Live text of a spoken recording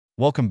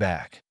Welcome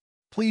back.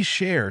 Please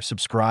share,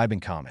 subscribe,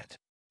 and comment.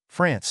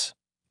 France,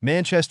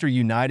 Manchester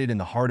United in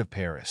the heart of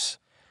Paris.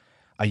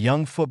 A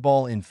young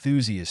football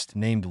enthusiast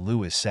named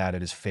Louis sat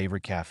at his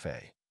favorite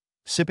cafe,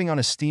 sipping on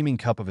a steaming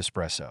cup of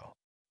espresso.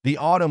 The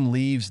autumn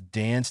leaves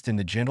danced in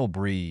the gentle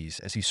breeze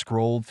as he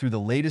scrolled through the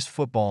latest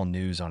football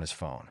news on his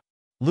phone.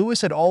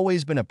 Louis had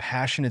always been a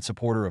passionate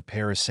supporter of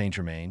Paris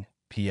Saint-Germain,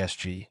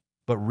 PSG,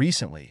 but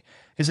recently,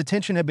 his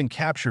attention had been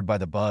captured by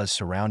the buzz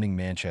surrounding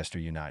Manchester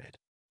United.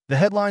 The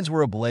headlines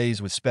were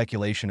ablaze with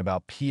speculation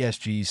about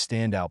PSG's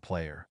standout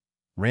player,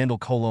 Randal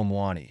Kolo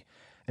Muani,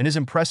 and his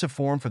impressive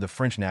form for the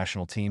French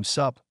national team.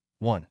 Sup.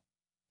 1.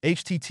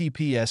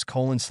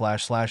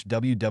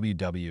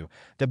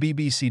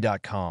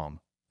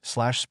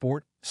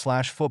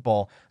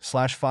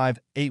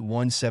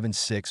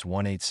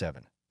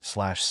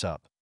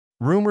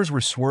 Rumors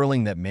were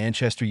swirling that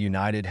Manchester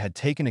United had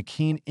taken a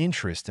keen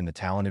interest in the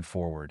talented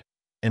forward,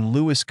 and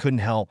Louis couldn't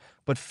help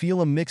but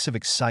feel a mix of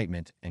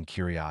excitement and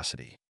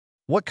curiosity.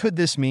 What could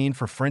this mean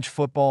for French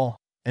football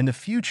and the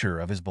future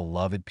of his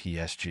beloved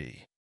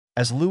PSG?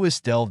 As Louis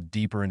delved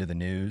deeper into the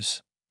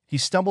news, he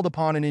stumbled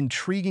upon an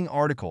intriguing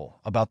article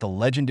about the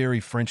legendary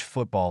French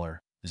footballer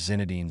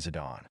Zinedine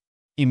Zidane.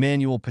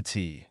 Emmanuel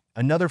Petit,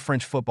 another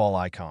French football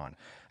icon,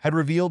 had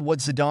revealed what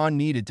Zidane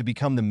needed to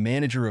become the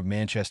manager of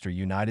Manchester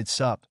United.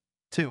 Sup.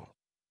 2.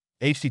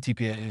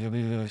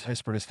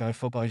 https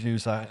football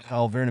news.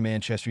 Venom.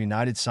 Manchester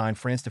United signed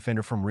France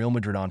defender from Real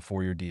Madrid on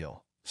 4-year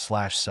deal.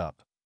 /sup.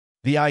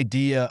 The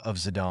idea of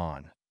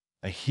Zidane,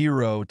 a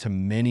hero to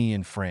many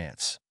in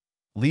France,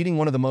 leading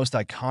one of the most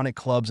iconic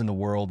clubs in the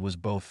world, was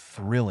both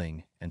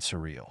thrilling and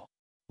surreal.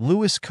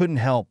 Louis couldn't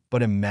help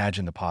but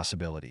imagine the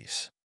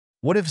possibilities.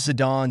 What if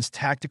Zidane's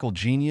tactical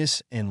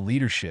genius and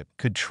leadership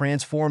could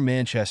transform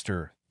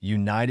Manchester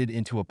United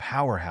into a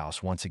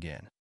powerhouse once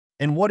again?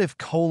 And what if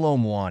Kolo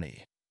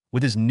Muani,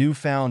 with his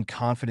newfound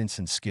confidence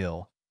and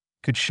skill,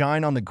 could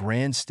shine on the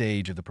grand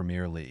stage of the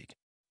Premier League?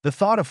 The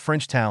thought of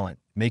French talent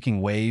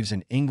making waves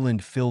in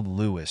England filled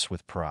Louis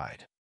with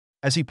pride.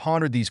 As he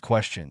pondered these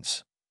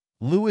questions,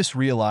 Louis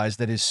realized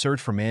that his search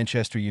for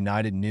Manchester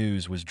United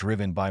news was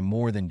driven by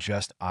more than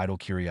just idle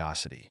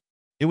curiosity.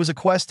 It was a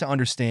quest to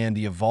understand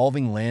the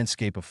evolving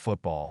landscape of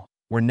football,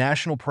 where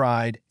national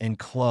pride and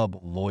club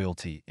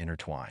loyalty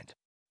intertwined.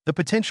 The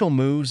potential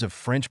moves of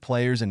French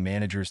players and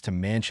managers to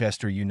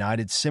Manchester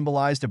United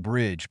symbolized a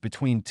bridge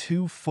between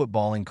two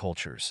footballing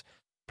cultures,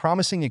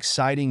 promising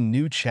exciting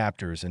new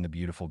chapters in the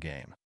beautiful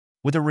game.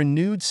 With a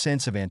renewed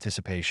sense of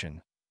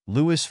anticipation,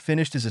 Louis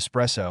finished his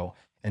espresso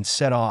and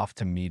set off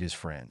to meet his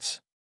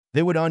friends.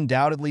 They would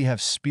undoubtedly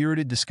have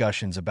spirited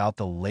discussions about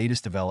the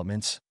latest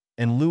developments,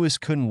 and Louis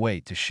couldn't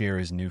wait to share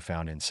his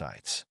newfound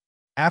insights.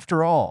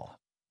 After all,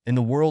 in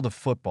the world of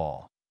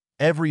football,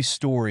 every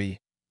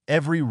story,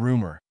 every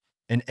rumor,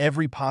 and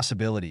every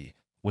possibility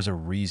was a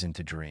reason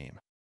to dream.